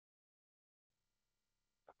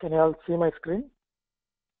Can you all see my screen?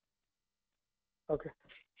 Okay.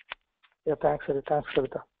 Yeah, thanks, Hari. Thanks,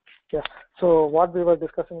 Kavita. Yeah. So what we were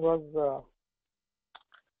discussing was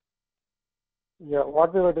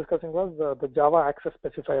the Java access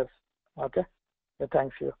specifiers. Okay. Yeah,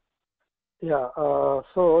 thanks you. Yeah.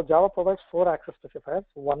 So Java provides 4 access specifiers.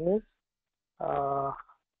 One is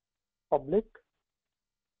public.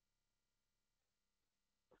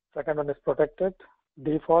 Second one is protected,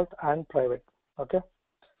 default, and private. Okay.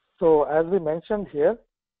 So as we mentioned here,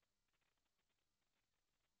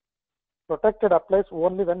 protected applies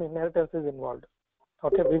only when inheritance is involved.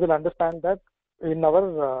 Okay, we will understand that in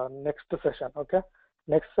our next session. Okay,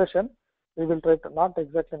 next session we will try to, not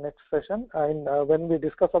exactly next session, when we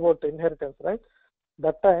discuss about inheritance, right?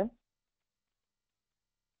 That time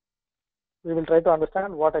we will try to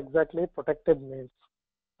understand what exactly protected means.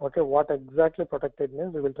 Okay, what exactly protected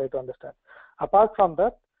means we will try to understand. Apart from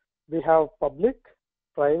that, we have public,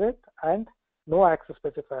 private, and no access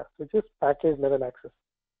specifier, which is package level access.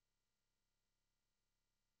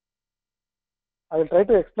 I will try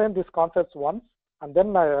to explain these concepts once, and then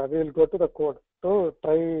we will go to the code to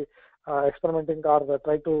try experimenting or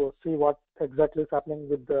try to see what exactly is happening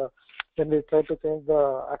with when we try to change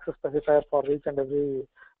the access specifier for each and every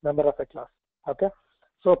member of a class. Okay,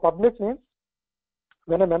 so public means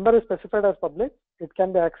when a member is specified as public, it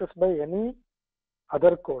can be accessed by any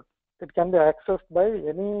other code. It can be accessed by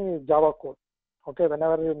any Java code. Okay,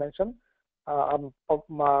 whenever you mention a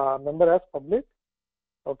member as public,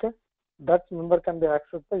 okay, that member can be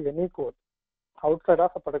accessed by any code outside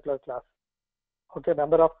of a particular class. Okay,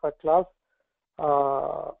 member of a class,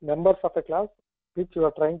 members of a class which you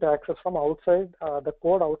are trying to access from outside the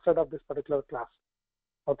code outside of this particular class.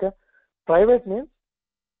 Okay, private means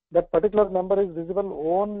that particular member is visible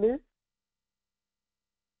only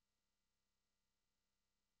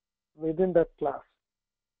within that class.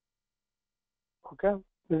 Okay,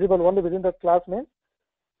 visible only within that class means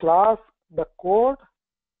class, the code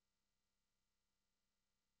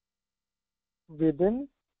within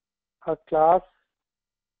a class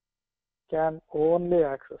can only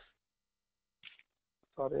access.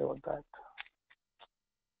 Sorry about that.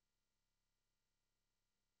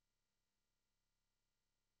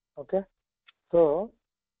 Okay, so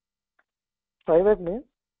private means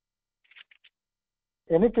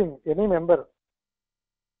anything, any member.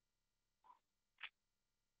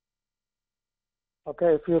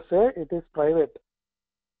 Okay, if you say it is private,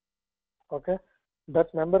 okay,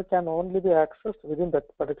 that member can only be accessed within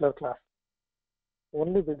that particular class,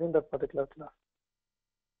 only within that particular class.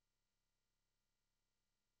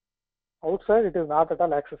 Outside it is not at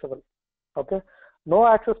all accessible. Okay, no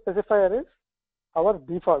access specifier is our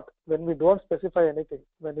default when we don't specify anything.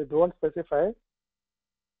 When we don't specify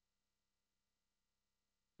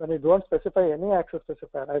any access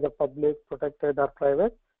specifier, either public, protected, or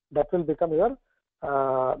private, that will become your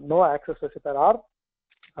no access specifier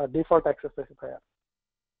or default access specifier.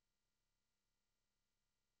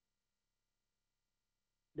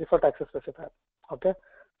 Default access specifier. Okay,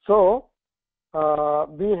 so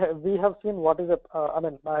we have seen what is a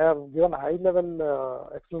I have given a high level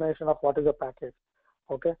explanation of what is a package.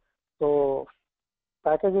 Okay, so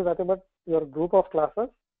package is nothing but your group of classes,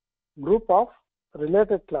 group of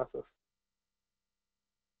related classes.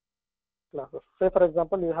 Say for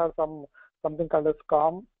example, you have something called as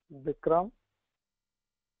COM, Bikram,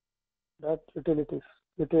 that utilities.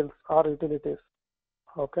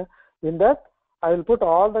 Okay, in that I will put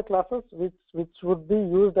all the classes which would be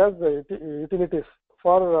used as utilities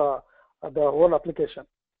for the whole application.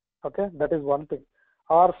 Okay, that is one thing.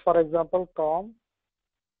 Or for example, COM,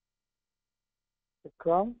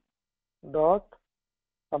 Bikram dot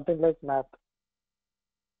something like math.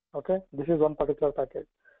 Okay, this is one particular package.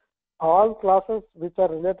 All classes which are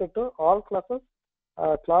related to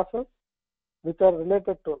classes which are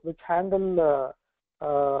related to, which handle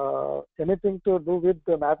anything to do with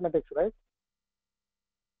the mathematics, right?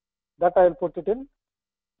 That I will put it in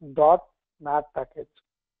dot math package.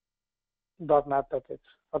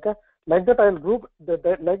 Okay, like that I will group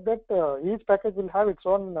like that. Each package will have its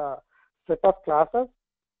own set of classes.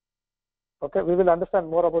 Okay, we will understand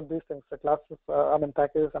more about these things, the classes,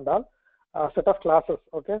 packages and all. Set of classes,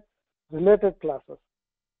 okay, related classes,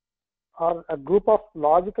 or a group of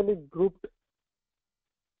logically grouped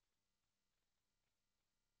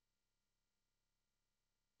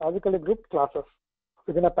classes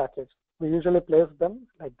within a package. We usually place them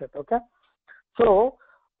like that. Okay, so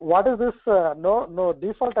what is this no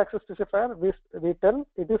default access specifier? We tell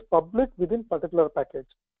it is public within particular package.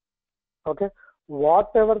 Okay,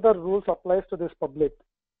 whatever the rules applies to this public,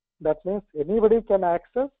 that means anybody can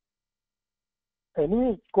access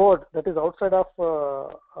any code that is outside of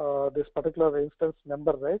this particular instance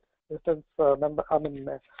member, right? Instance member, I mean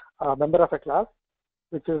member of a class,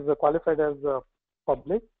 which is qualified as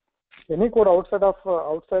public. Any code outside of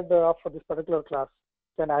this particular class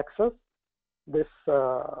can access this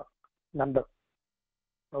member.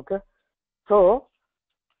 Okay, so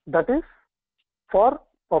that is for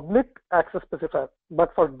public access specifier.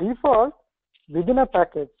 But for default, within a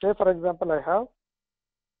package, say for example, I have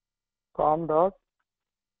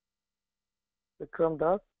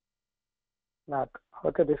com.vikram.mat.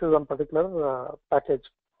 Okay, this is one particular package.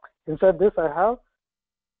 Inside this, I have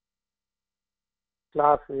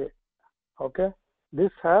class A. Okay,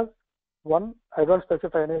 this has one. I don't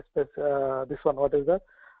specify any space. This one, what is that?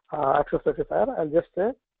 Access specifier. I'll just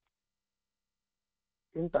say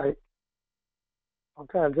int I.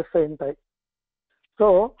 Okay, I'll just say int I.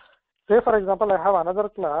 So, say for example, I have another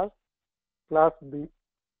class B,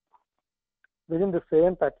 within the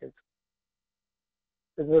same package.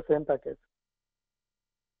 Within the same package.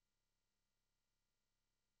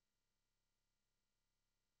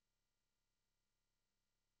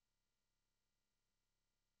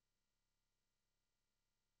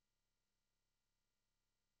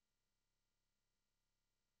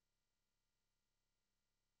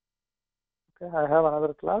 Okay, I have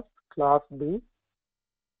another class B,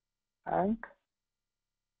 and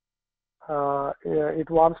it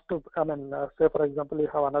wants to, I mean, say for example, you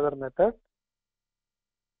have another method.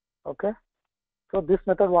 Okay, so this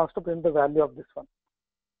method wants to print the value of this one.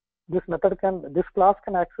 This class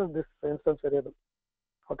can access this instance variable.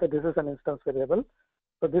 Okay, this is an instance variable.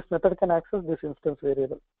 So this method can access this instance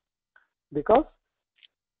variable because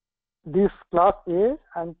this class A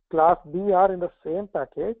and class B are in the same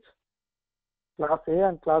package. Class A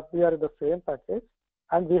and class B are in the same package,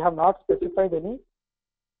 and we have not specified any.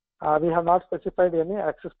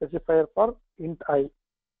 Access specifier for int I.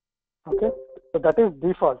 Okay, so that is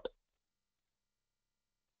default.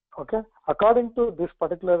 Okay, according to this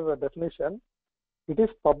particular definition, it is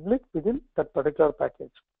public within that particular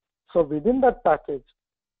package. So within that package,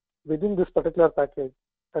 within this particular package,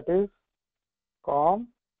 that is com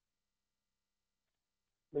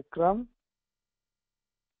Vikram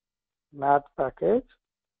math package,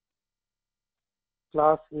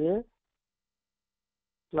 class A,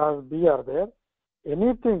 class B are there.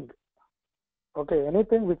 Anything, okay,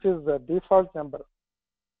 anything which is the default number,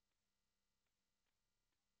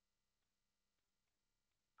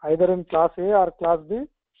 either in class A or class B,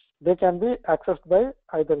 they can be accessed by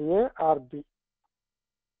either A or B.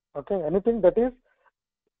 Okay, anything that is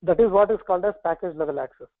what is called as package level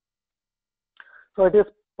access. So it is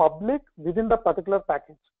public within the particular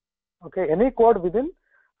package. Okay, any code within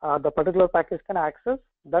the particular package can access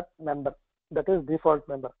that member, that is default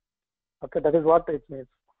member. Okay, that is what it means.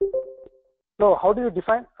 So how do you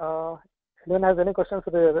define? Anyone has any questions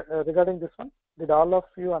regarding this one? Did all of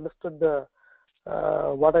you understood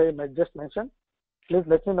what I just mentioned? Please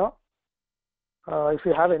let me know if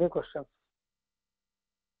you have any questions.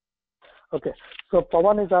 Okay, so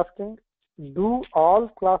Pawan is asking, do all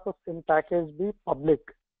classes in package be public?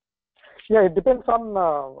 Yeah, it depends on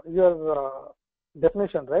your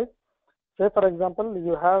definition, right? Say for example,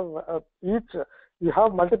 you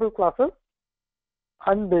have multiple classes,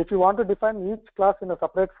 and if you want to define each class in a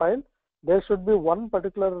separate file, there should be one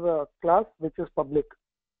particular class which is public.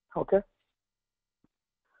 Okay.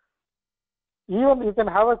 Even you can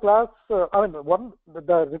have a class. I mean,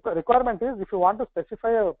 the requirement is if you want to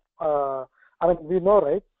specify a. I mean, we know,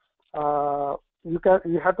 right? You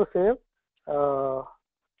have to save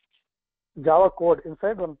Java code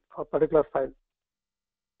inside one particular file.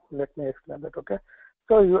 Let me explain that. Okay.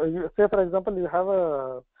 So you say for example, you have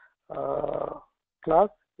a class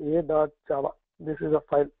a.java. This is a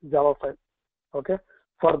file, Java file. Okay.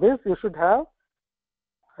 For this, you should have,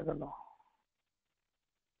 I don't know.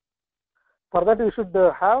 For that, you should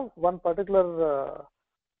have one particular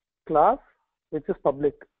class which is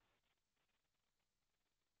public.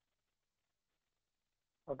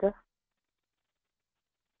 Okay.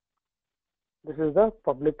 This is the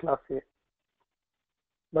public class A.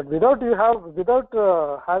 But without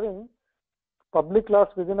having public class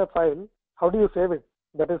within a file, how do you save it?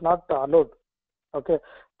 That is not allowed. Okay.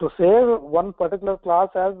 To save one particular class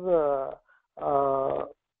as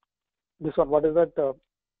this one, what is that?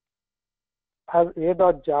 As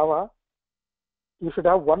a.java, you should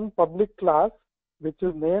have one public class which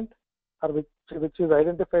is named or which is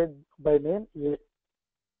identified by name A.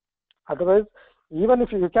 Otherwise, even if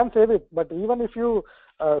you can save it, but even if you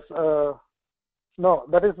no,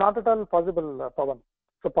 that is not at all possible, Pawan.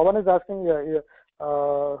 So Pawan is asking,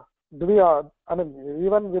 Do we, I mean,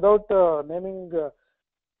 even without naming,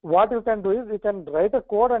 what you can do is you can write a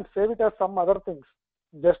code and save it as some other things,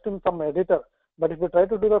 just in some editor. But if you try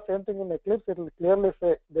to do the same thing in Eclipse, it will clearly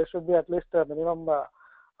say there should be at least a minimum.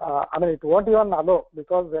 I mean, it won't even allow,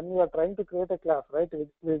 because when you are trying to create a class, right,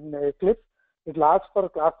 in Eclipse, it will ask for a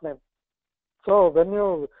class name. So when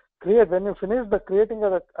you finish the creating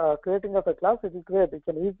of the class, it will create. You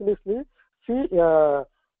can easily see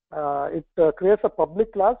it creates a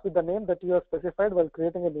public class with the name that you have specified while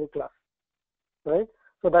creating a new class, right?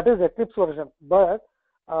 So that is Eclipse version. But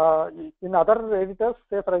in other editors,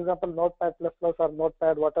 say for example Notepad++ or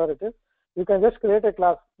Notepad, whatever it is, you can just create a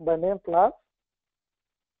class by name class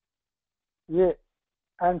A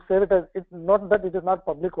and save it as it. Note that it is not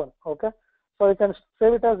public one. Okay, so you can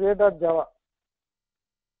save it as a.java.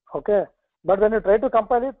 Okay, but when you try to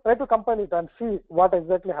compile it and see what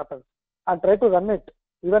exactly happens, and try to run it.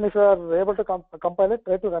 Even if you are able to compile it,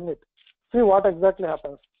 try to run it, see what exactly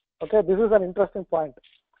happens. Okay, this is an interesting point.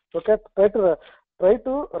 Okay, try to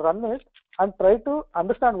run it and try to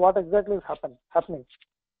understand what exactly is happening.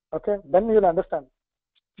 Okay, then you will understand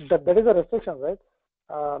that is a restriction, right?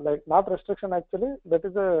 Like not restriction actually, that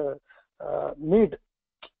is a need.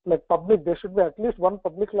 Like public, there should be at least one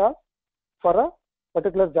public class for a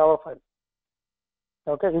particular Java file.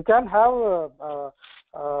 Okay, you can have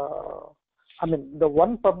I mean, the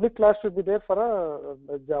one public class should be there for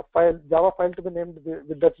a Java file to be named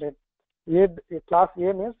with that name. Class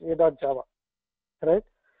A means a.java, right?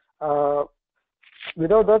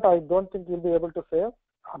 Without that, I don't think you'll be able to save.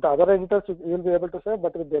 The other editors you'll be able to save,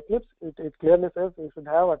 but with the Eclipse, it clearly says you should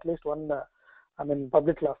have at least one, I mean,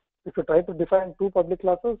 public class. If you try to define two public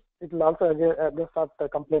classes, it will also again start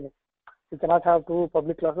complaining. You cannot have two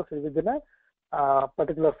public classes within a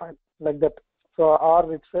particular file like that. So,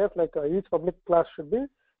 or it says like each public class should be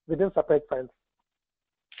within separate files.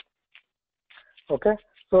 Okay,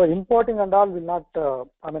 so importing and all will not.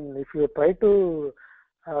 I mean, if you try to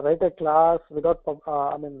write a class without,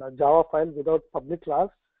 I mean, a Java file without public class,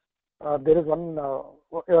 there is one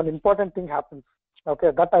important thing happens.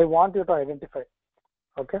 Okay, that I want you to identify.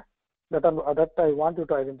 Okay, that I want you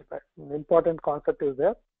to identify. An important concept is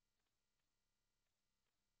there.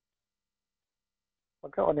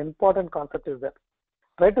 Okay, an important concept is there.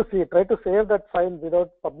 Try to save that file without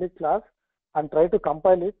public class and try to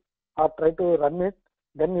compile it or try to run it.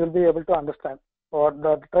 Then you will be able to understand, or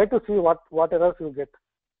try to see what errors you get,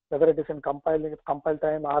 whether it is in compile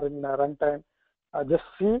time or in runtime. Just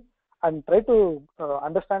see and try to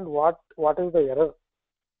understand what is the error.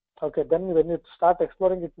 Okay, then when you start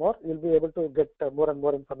exploring it more, you'll be able to get more and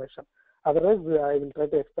more information. Otherwise, I will try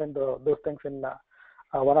to explain those things in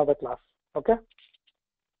one other class. Okay.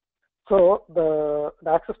 So the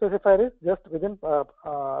access specifier is just within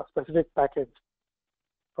a specific package.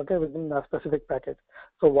 Okay, within a specific package.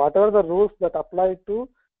 So whatever the rules that apply to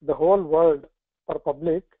the whole world for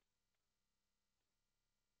public,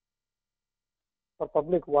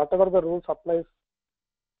 whatever the rules applies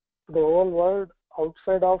to the whole world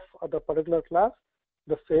outside of the particular class,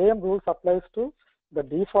 the same rules applies to the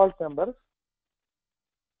default members,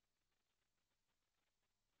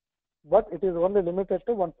 but it is only limited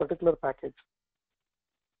to one particular package.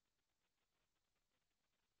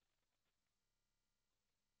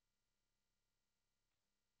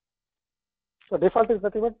 So default is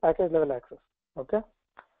nothing but package level access. Okay.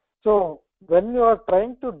 So when you are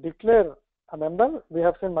trying to declare a member, we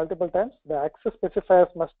have seen multiple times, the access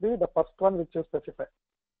specifiers must be the first one which you specify.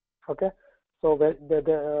 Okay. So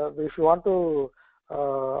if you want to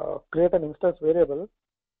create an instance variable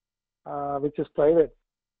which is private,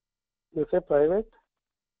 you say private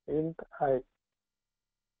int I.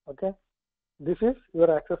 Okay. This is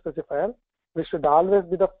your access specifier, which should always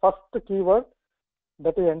be the first keyword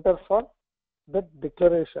that you enter for the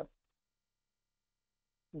declaration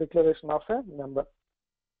of a member.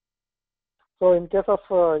 So in case of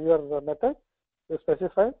your method, you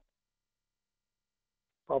specify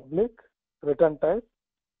public return type,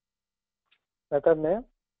 method name.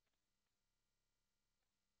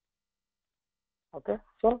 Okay,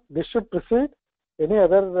 so this should precede any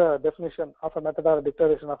other definition of a method or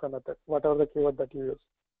declaration of a method, whatever the keyword that you use.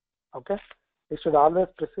 Okay, it should always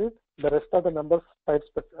precede the rest of the members type,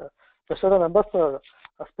 rest of the members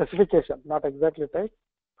specification, not exactly type,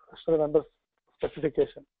 rest of the members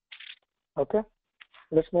specification. Okay,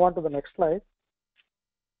 let's move on to the next slide.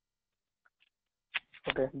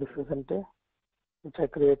 Okay, this is empty, which I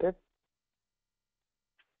created.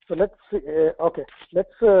 So let's see. Okay, let's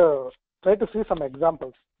try to see some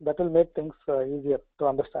examples that will make things easier to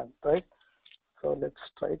understand, right? So let's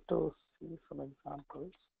try to see some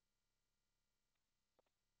examples.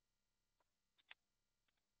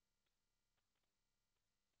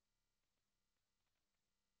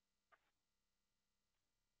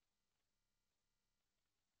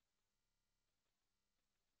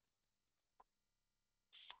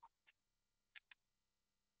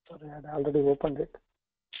 Sorry, I had already opened it.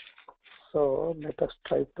 So let us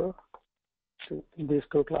try to see these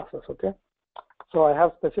two classes. Okay. So I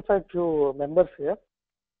have specified few members here.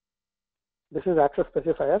 This is access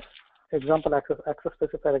specifiers. Example access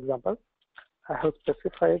specifier example. I have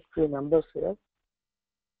specified few members here.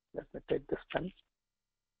 Let me take this pen.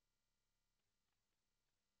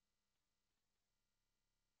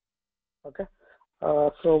 Okay.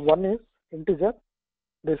 So one is integer.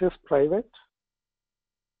 This is private.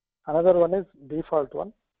 Another one is default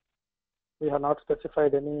one. We have not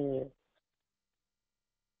specified any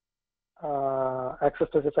access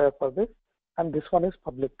specifier for this, and this one is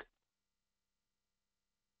public.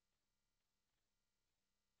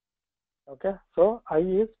 Okay, so I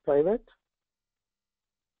is private,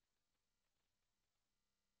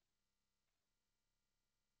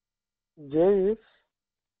 J is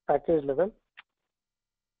package level,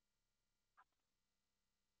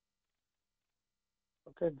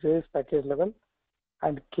 okay, J is package level,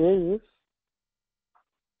 and K is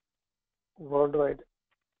worldwide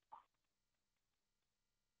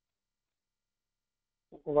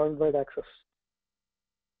access.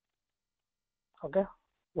 Okay,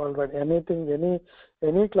 worldwide, anything,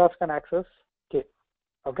 any class can access K.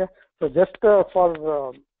 Okay, so just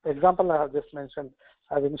for example, I have just mentioned,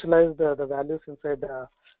 I have initialized the values inside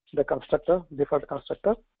the constructor, default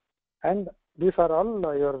constructor, and these are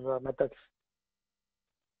all your methods.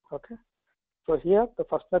 Okay, so here the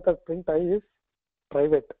first method print I is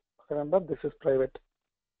private. Remember, this is private.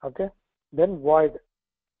 Okay, then void.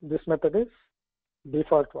 This method is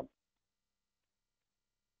default one.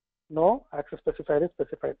 No access specifier is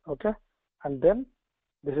specified. Okay, and then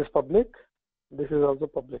this is public. This is also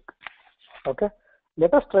public. Okay,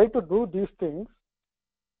 let us try to do these things.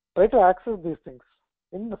 Try to access these things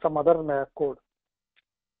in some other code.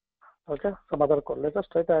 Okay, some other code. Let us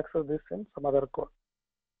try to access this in some other code.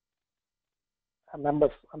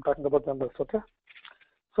 Members. I'm talking about members. Okay.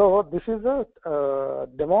 So this is a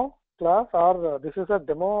demo class, or this is a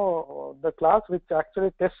demo, the class which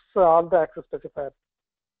actually tests all the access specifiers.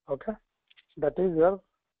 Okay, that is your,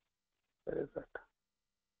 where is that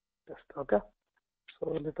test? Okay,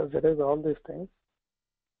 so let us erase all these things.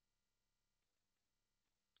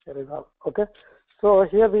 Erase all. Okay, so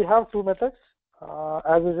here we have two methods.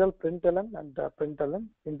 As usual, println and println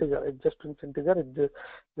integer. It just prints integer. It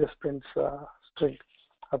just prints string.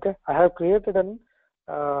 Okay, I have created an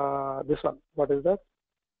this one. What is that?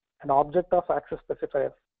 An object of access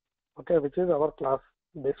specifier. Okay, which is our class.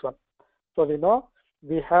 This one. So we know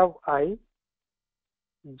we have I,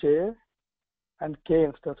 J, and K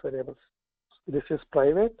instance variables. This is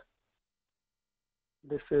private.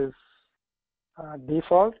 This is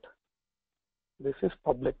default. This is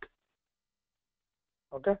public.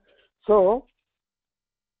 Okay, so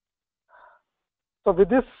with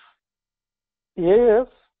this AS,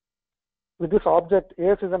 with this object,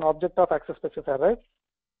 AS is an object of access specifier, right?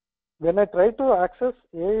 When I try to access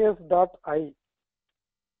AS.I,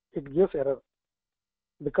 it gives error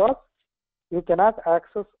because you cannot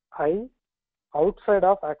access I outside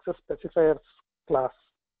of access specifiers class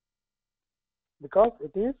because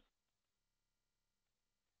it is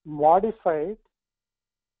modified.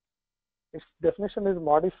 Its definition is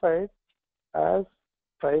modified as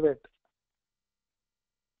private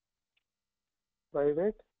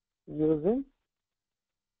using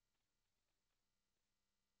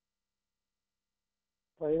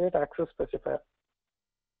private access specifier.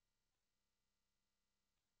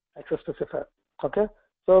 Okay,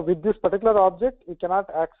 so with this particular object we cannot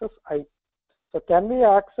access I. So can we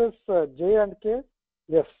access J and K?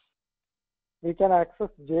 Yes, we can access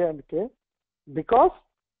J and K because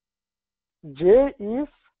J is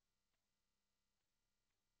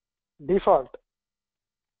default.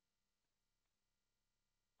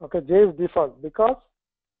 Okay, J is default because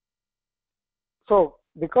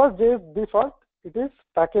J is default, it is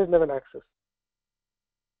package level access.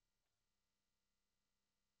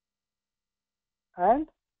 And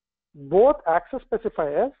both access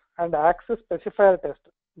specifiers and access specifier test,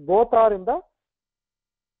 both are in the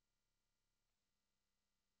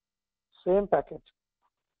same package.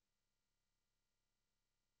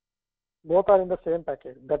 Both are in the same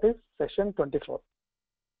package, that is session 24.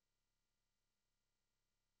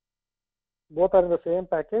 Both are in the same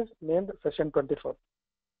package named session 24.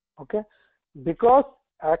 Okay, because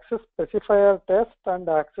access specifier test and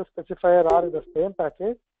access specifier are in the same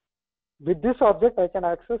package, with this object I can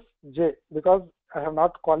access J because I have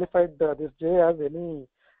not qualified this J as any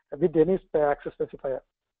with any access specifier.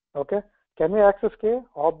 Okay, can we access K?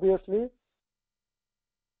 Obviously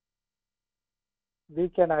we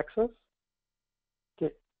can access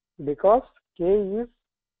K because K is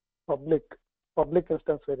public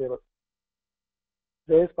instance variable.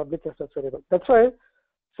 J is public instance variable. That's why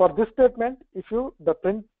for this statement, if you the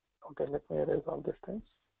print, okay, let me erase all these things.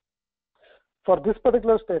 For this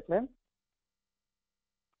particular statement,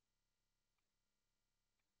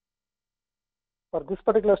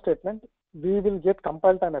 we will get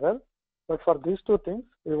compile time error, but for these two things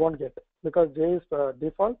we won't get, because J is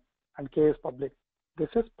default and K is public. This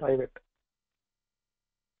is private.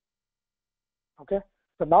 Okay.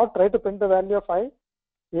 So now try to print the value of I.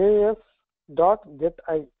 AS dot get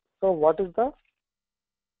I. So what is the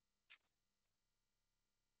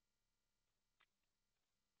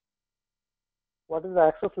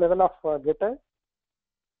access level of get I?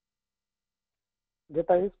 Get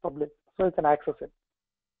I is public, so you can access it.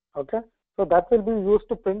 Okay. So that will be used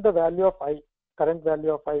to print the value of I, current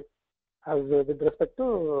value of I, as with respect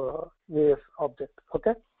to AS object.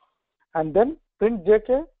 Okay. And then print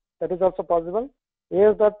JK, that is also possible.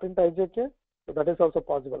 AS dot print IJK, so that is also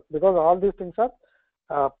possible, because all these things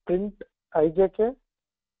are print IJK,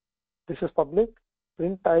 this is public,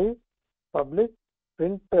 print I public,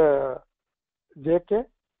 print JK,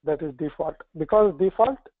 that is default. Because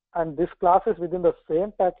default and this class is within the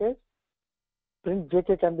same package, print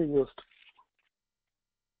JK can be used.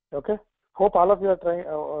 Okay. Hope all of you are trying,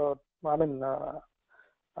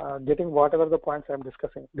 getting whatever the points I am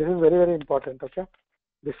discussing. This is very, very important. Okay.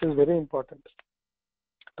 This is very important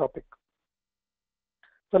topic.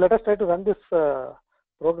 So let us try to run this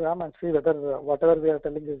program and see whether whatever we are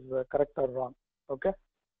telling is correct or wrong. Okay.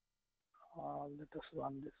 Let us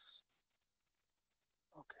run this.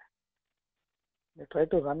 Okay. We try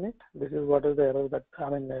to run it. This is what is the error that,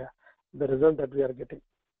 the result that we are getting.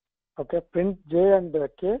 Okay. Print J and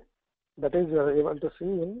K, that is you are able to see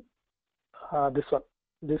in this one.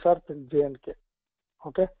 These are print J and K.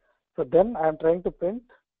 Okay. So then I am trying to print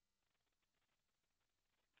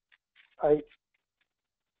I.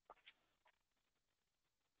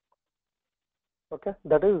 Okay.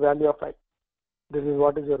 That is value of I. This is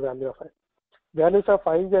what is your value of I. Values of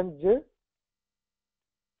I and J,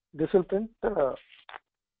 this will print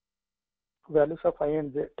values of I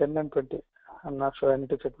and J, 10 and 20. I'm not sure, I need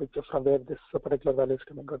to check which from where this particular value is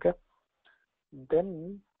coming. Okay.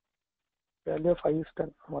 Then value of I is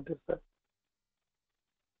 10. What is that?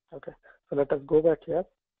 Okay. So let us go back here.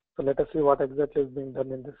 So let us see what exactly is being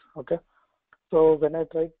done in this. Okay. So when I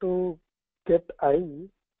try to get I,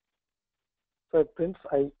 so it prints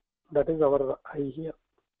I, that is our I here.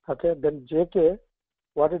 Okay. Then JK,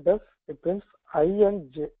 what it does, it prints I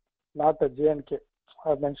and J, not J and K. I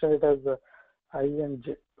have mentioned it as I and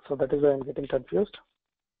J. So that is why I am getting confused.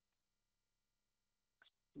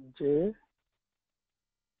 J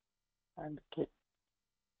and K.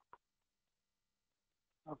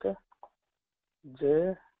 Okay.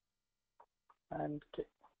 J and K.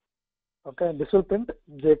 Okay. This will print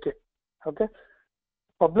JK. Okay.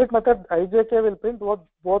 Public method IJK will print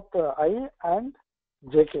both I and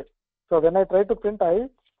JK. So when I try to print I,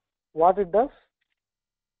 what it does,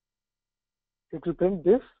 it will print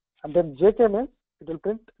this, and then JK means it will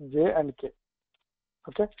print J and K.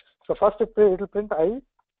 Okay. So first it will print I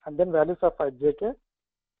and then values of I, JK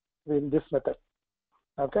in this method.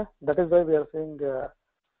 Okay. That is why we are seeing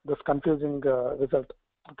this confusing result.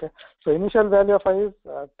 Okay. So initial value of I is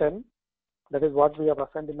 10. That is what we have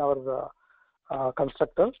assigned in our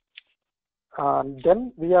constructor.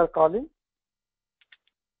 Then we are calling.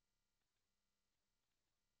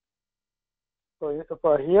 So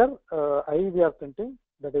for here I we are printing,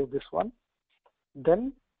 that is this one.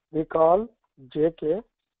 Then we call JK.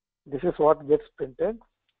 This is what gets printed.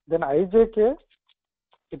 Then IJK,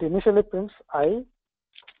 it initially prints I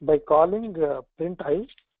by calling print I,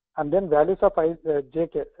 and then values of I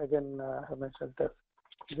JK, again I mentioned that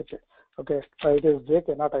JK. Okay, so it is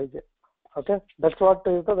JK, not IJ. Okay, that's what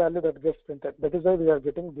is the value that gets printed. That is why we are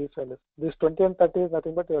getting these values. This 20 and 30 is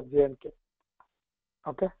nothing but your J and K.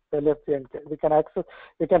 Okay, value of J and K. We can access,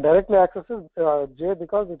 we can directly access J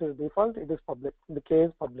because it is default, it is public. The K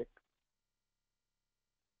is public.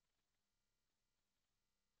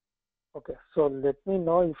 Okay, so let me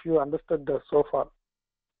know if you understood so far.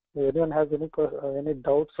 If anyone has any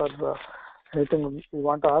doubts or anything you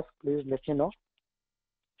want to ask, please let me know.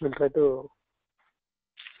 We'll try to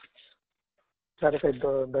clarify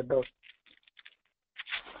that doubt.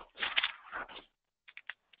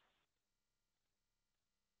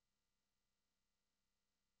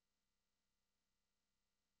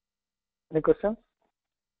 Any questions?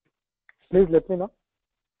 Please let me know.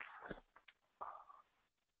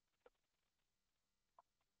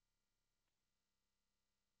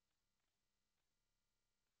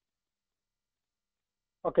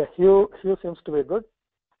 Okay, Hugh seems to be good.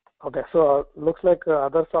 Okay, so looks like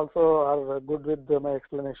others also are good with my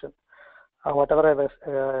explanation. Whatever I was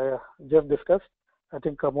just discussed, I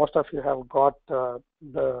think most of you have got the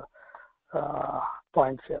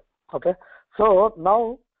points here. Okay, so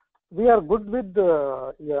now we are good with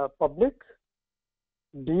yeah, public,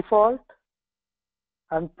 default,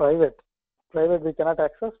 and private. Private we cannot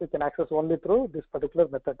access. We can access only through this particular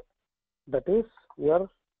method. That is your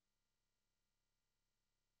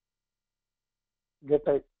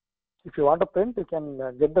getI. If you want to print, you can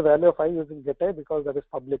get the value of I using getI because that is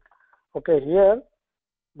public. Okay, here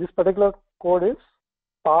this particular code is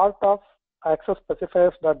part of access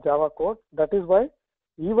specifiers.java code. That is why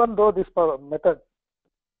even though this method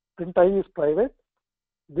printI is private,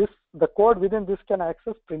 the code within this can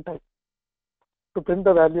access printI to print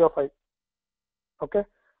the value of I. Okay,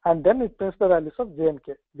 and then it prints the values of J and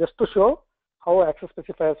K. Just to show how access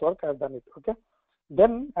specifiers work, I have done it. Okay,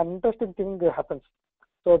 then an interesting thing happens.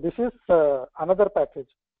 So this is another package.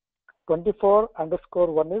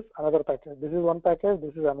 24_1 is another package. This is one package.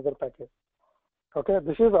 This is another package. Okay,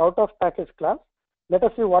 this is out of package class. Let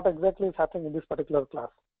us see what exactly is happening in this particular class.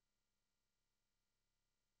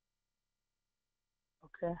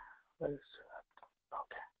 Okay,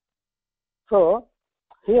 okay. So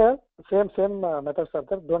here same methods are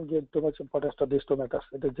there. Don't give too much importance to these two methods.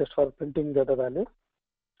 It is just for printing the value.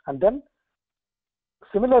 And then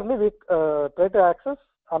similarly we try to access.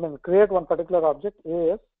 I mean create one particular object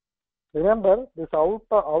AS. Remember this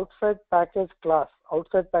outside package class.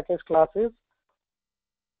 Outside package class is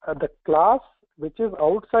the class which is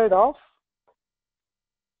outside of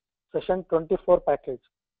session 24 package.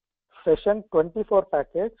 Session 24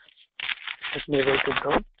 package. Let me write it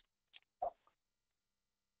down.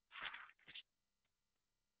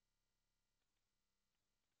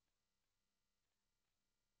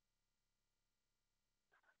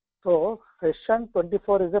 So session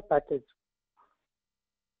 24 is a package.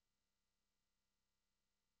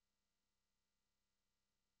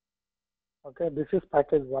 Okay, this is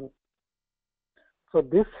package 1. So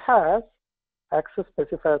this has access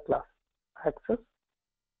specifier class. Access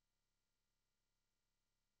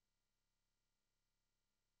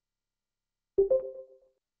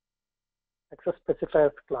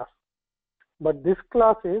specifiers class. But this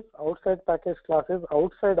class is outside package class is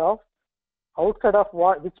outside of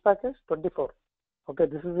what? Which package? 24. Okay,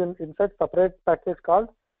 this is inside separate package called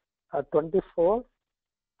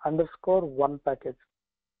 24_1 package.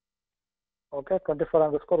 Okay,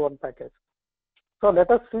 24_1 package. So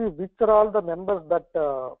let us see which are all the members that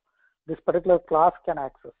this particular class can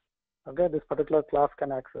access. Okay, this particular class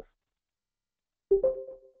can access.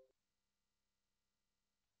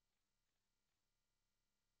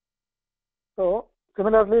 So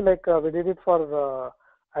similarly, like we did it for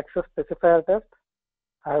access specifier test,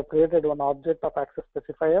 I have created one object of access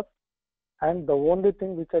specifier, and the only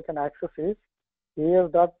thing which I can access is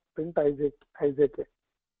as.print ijk.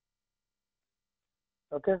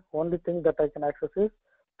 Okay, only thing that I can access is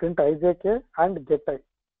print ijk and getI.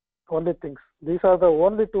 Only things. These are the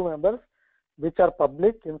only two members which are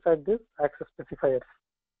public inside this access specifiers.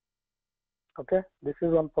 Okay, this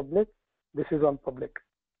is one public, this is one public.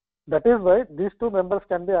 That is why these two members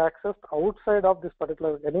can be accessed outside of this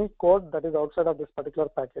particular, any code that is outside of this particular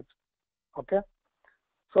package. Okay,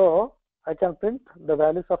 so I can print the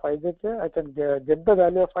values of ijk, I can get the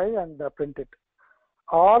value of I and print it.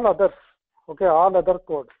 All others, okay, all other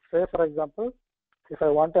codes, say for example, if I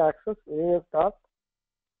want to access as.print,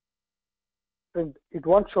 it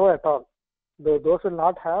won't show at all. Those will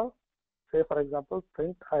not have, say for example,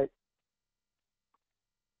 print I.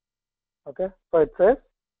 Okay, so it says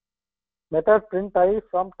method print I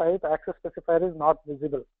from type access specifier is not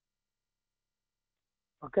visible.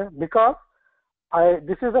 Okay, because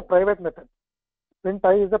this is a private method. Print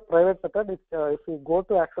I is a private method. If we go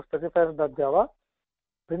to access specifiers.java,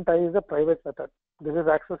 print I is a private method. This is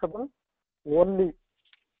accessible only.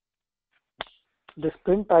 This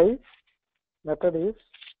print I method is,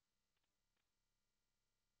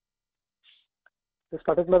 this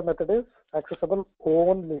particular method is accessible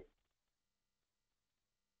only.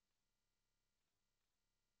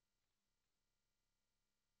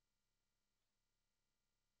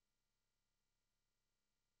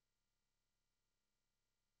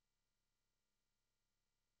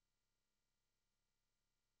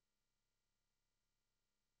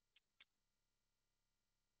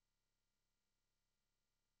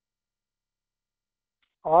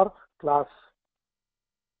 Or class.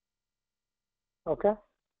 Okay,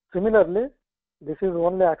 similarly this is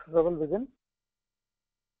only accessible within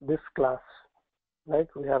this class,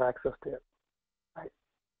 like we have access here, right?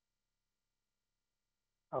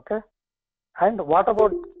 Okay, and what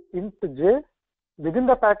about int j. Within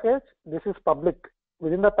the package, this is public.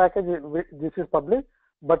 Within the package, this is public,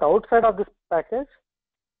 but outside of this package,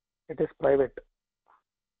 it is private.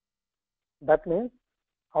 That means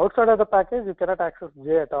outside of the package, you cannot access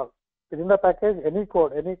j at all. Within the package, any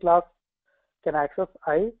code, any class can access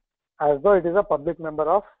I as though it is a public member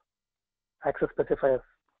of access specifiers.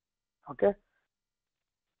 Okay.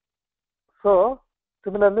 So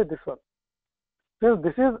similarly, this one. Since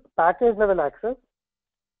this is package level access,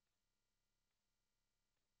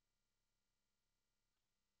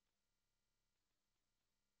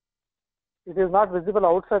 it is not visible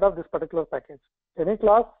outside of this particular package. Any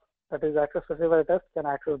class that is access specifier test can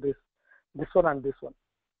access this one and this one,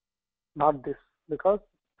 not this, because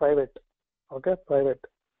private. Okay, private.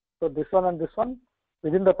 So this one and this one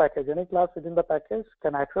within the package. Any class within the package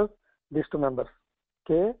can access these two members,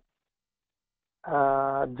 k,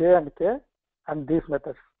 j and k, and these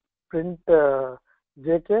methods: print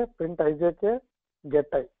jk, print ijk, get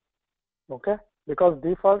I. Okay, because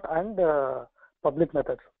default and public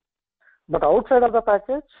methods. But outside of the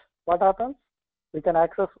package, what happens? We can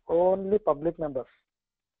access only public members.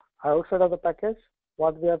 Outside of the package,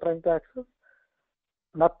 what we are trying to access?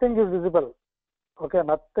 Nothing is visible. Okay,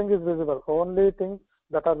 nothing is visible. Only things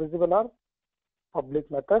that are visible are public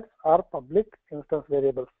methods or public instance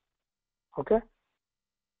variables. Okay.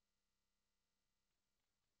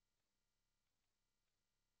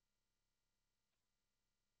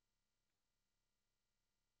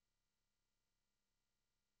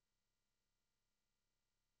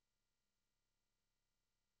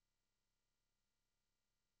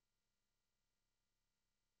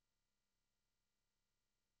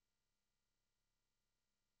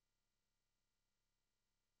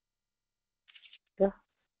 Yeah.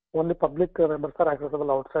 Only public members are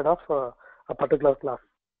accessible outside of a particular class.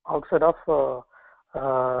 Outside of,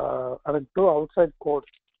 to outside code.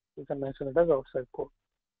 You can mention it as outside code.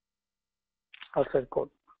 Outside code.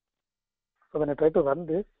 So when I try to run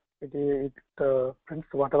this, it prints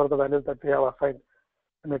whatever the values that we have assigned.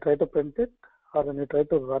 When I try to print it, or when you try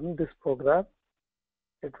to run this program,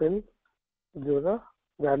 it will give the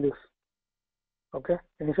values. Okay.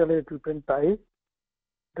 Initially, it will print I,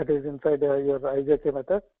 that is inside your ijk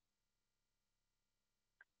method,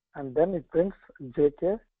 and then it prints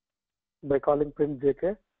jk by calling print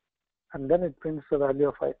jk, and then it prints the value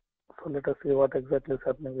of I. So let us see what exactly is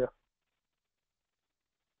happening here.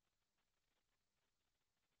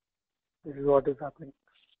 This is what is happening.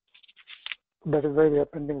 That is why we are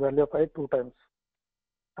printing value of I 2 times.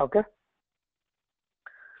 Okay.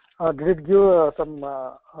 Did it give some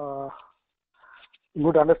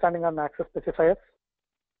good understanding on access specifiers?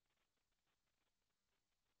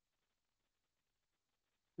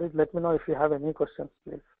 Please let me know if you have any questions,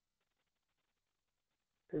 please.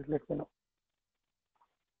 Please let me know.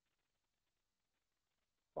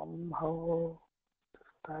 Somehow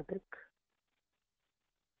static.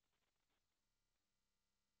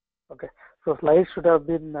 Okay, so slides should have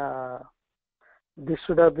been, this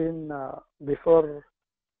should have been before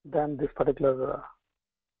than this particular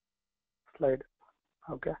slide.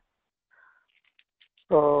 Okay.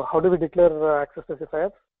 So how do we declare access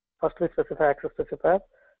specifiers? First we specify access specifier,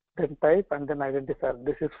 then type, and then identifier.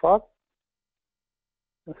 This is for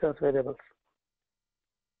instance variables.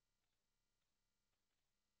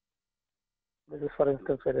 This is for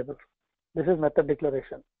instance variables. This is method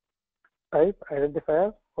declaration. Type,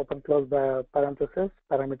 identifier, open close by parenthesis,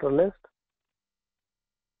 parameter list,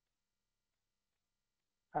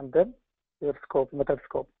 and then your scope, method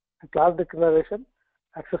scope. And class declaration,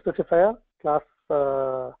 access specifier, class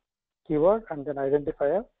keyword, and then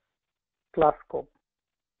identifier, class scope.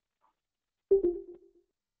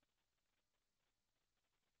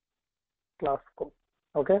 Class scope.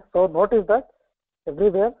 Okay, so notice that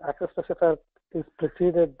everywhere access specifier is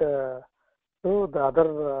preceded to the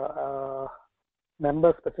other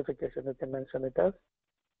member specification. You can mention it as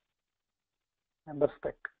member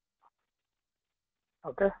spec.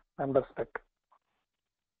 Okay, member spec.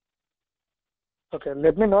 Okay,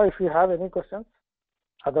 let me know if you have any questions.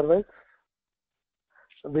 Otherwise,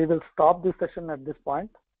 we will stop this session at this point,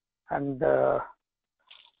 and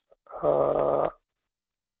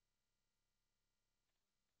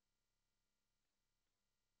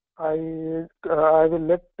I will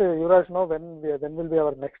let Yuvraj know when will be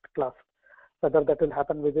our next class, whether that will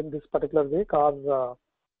happen within this particular week or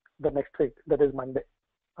the next week, that is Monday.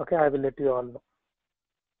 Okay, I will let you all know.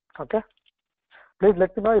 Okay, please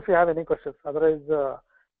let me know if you have any questions. Otherwise,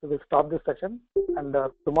 we will stop this session, and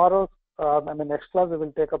tomorrow, next class, we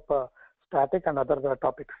will take up static and other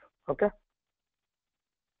topics. Okay.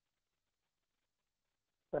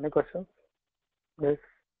 Any questions? Yes.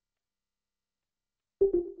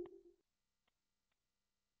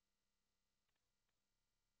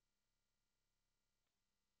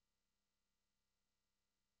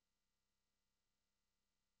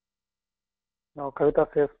 No, Kavita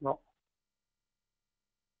says no.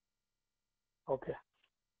 Okay.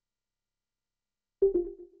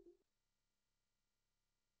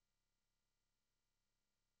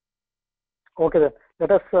 Okay then.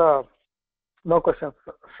 Let us. No questions.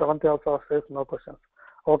 Shravanti also says no questions.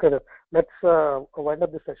 Okay then. Let's wind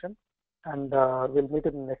up this session, and we'll meet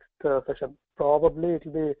in the next session. Probably it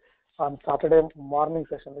will be on Saturday morning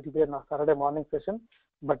session. It will be a Saturday morning session,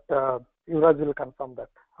 but Yuvraj will confirm that.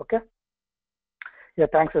 Okay. Yeah.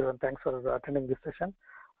 Thanks everyone. Thanks for attending this session.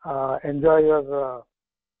 Enjoy your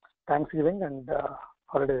Thanksgiving and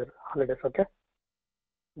holidays. Okay.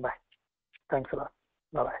 Bye. Thanks a lot.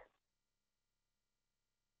 Bye bye.